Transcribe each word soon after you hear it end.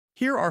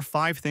Here are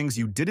 5 things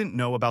you didn't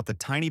know about the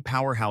tiny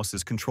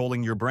powerhouses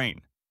controlling your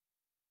brain.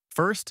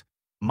 First,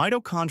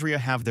 mitochondria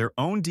have their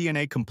own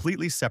DNA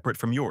completely separate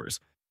from yours,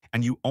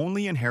 and you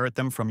only inherit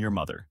them from your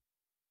mother.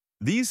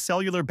 These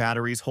cellular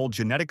batteries hold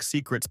genetic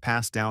secrets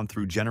passed down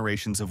through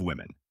generations of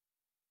women.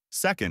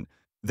 Second,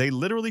 they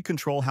literally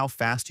control how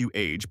fast you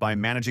age by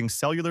managing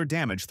cellular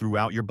damage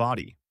throughout your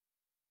body.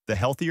 The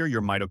healthier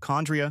your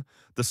mitochondria,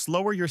 the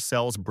slower your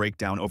cells break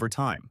down over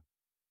time.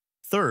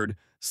 Third,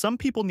 some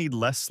people need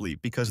less sleep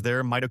because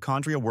their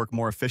mitochondria work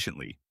more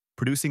efficiently,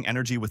 producing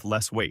energy with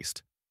less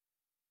waste.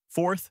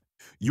 Fourth,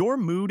 your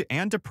mood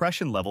and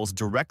depression levels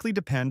directly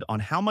depend on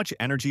how much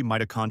energy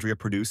mitochondria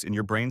produce in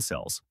your brain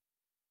cells.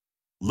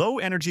 Low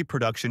energy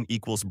production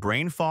equals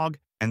brain fog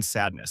and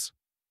sadness.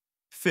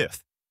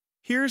 Fifth,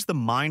 here's the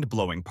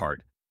mind-blowing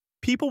part.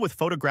 People with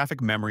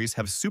photographic memories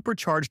have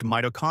supercharged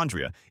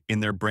mitochondria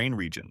in their brain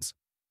regions.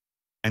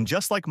 And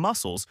just like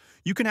muscles,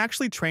 you can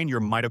actually train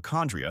your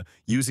mitochondria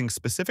using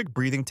specific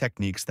breathing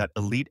techniques that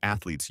elite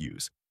athletes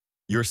use.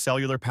 Your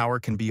cellular power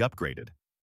can be upgraded.